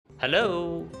Hello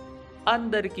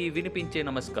అందరికీ వినిపించే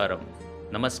నమస్కారం.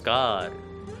 Namaskar.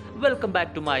 Welcome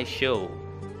back to my show.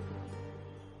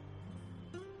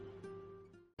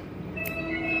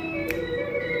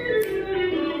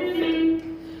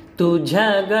 तुझ्या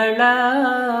गळा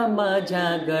माझ्या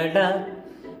गळा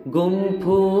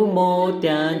गुंफू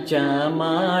मोत्यांच्या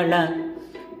माळा.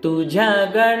 तुझ्या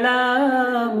गळा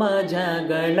माझ्या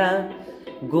गळा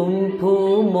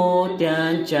गुंफू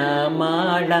मोत्यांच्या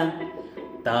माळा.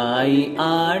 ताई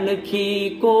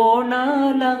आणखी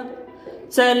कोणाला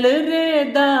चल रे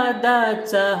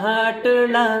दादाचा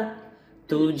हाटला.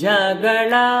 तुझ्या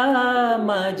गळा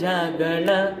माझ्या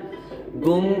गळा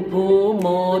गुंफू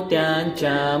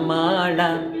मोत्यांच्या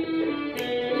माळा.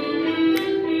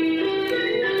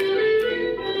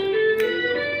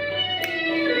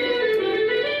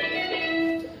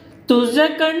 तुझ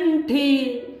कंठी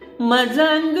मज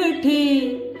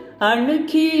अंगठी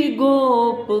आणखी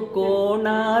गोप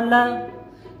कोणाला.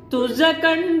 तुझ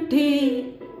कंठी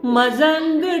मज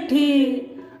अंगठी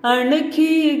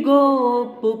आणखी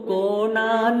गोप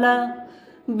कोणाला.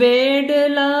 वेड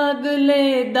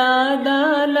लागले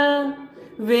दादाला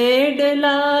वेड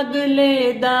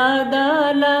लागले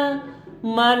दादाला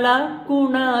मला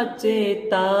कुणाचे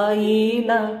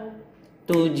ताईला.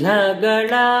 तुझ्या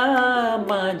गळा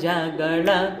माझ्या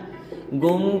गळा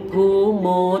गुंफू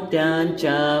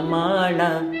मोत्यांच्या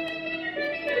माळा.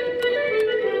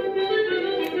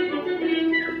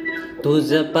 तुझ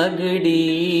पगडी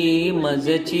मज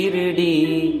चिरडी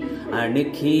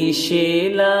आणखी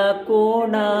शेला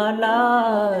कोणाला.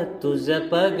 तुझ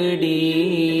पगडी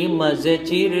मज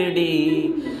चिरडी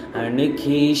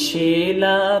आणखी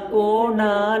शेला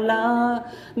कोणाला.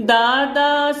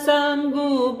 दादा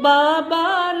सांगू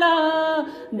बाबाला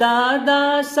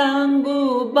दादा सांगू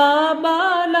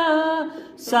बाबाला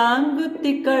सांग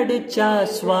तिकडच्या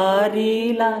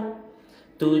स्वारीला.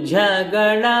 तुझ्या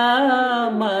गळा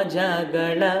माझ्या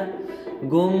गळा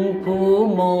गुंफू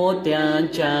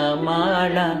मोत्यांच्या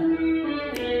माळा.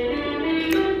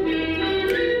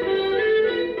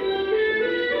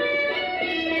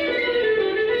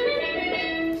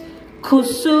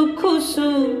 खुसू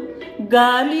खुसू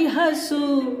गाली हसू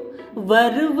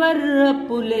वर वर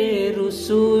पुले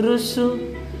रुसू रुसू.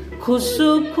 खुसू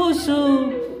खुसू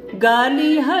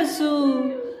गाली हसू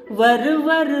वर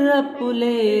वर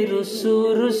पुले रुसू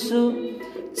रुसू.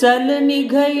 चल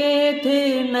निघ येथे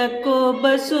नको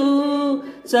बसू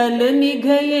चल निघ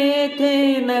येथे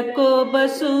नको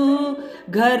बसू.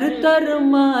 घर तर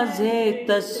माझे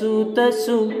तसू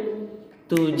तसू.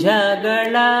 तुझ्या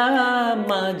गळा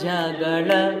माझ्या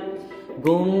गळा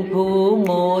गुंफू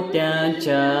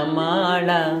मोत्यांच्या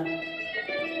माळा.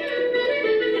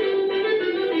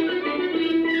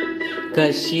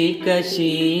 कशी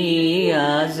कशी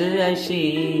आज अशी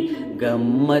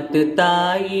गम्मत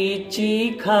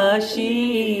ताईची खाशी.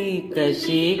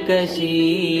 कशी कशी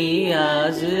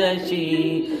आज अशी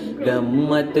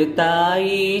गम्मत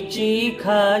ताईची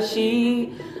खाशी.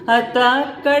 आता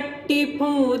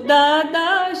कट्टीफू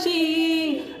दादाशी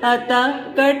आता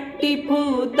कट्टीफू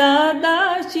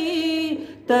दादाशी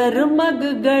तर मग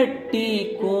गट्टी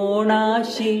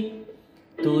कोणाशी.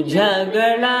 तुझ्या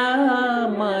गळा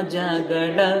माझ्या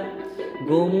गळा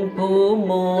गुंफू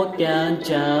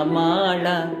मोत्यांच्या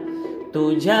माळा.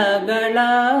 तुझ्या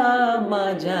गळा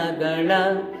माझ्या गळा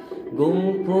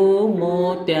गुंफू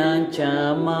मोत्यांच्या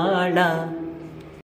माळा.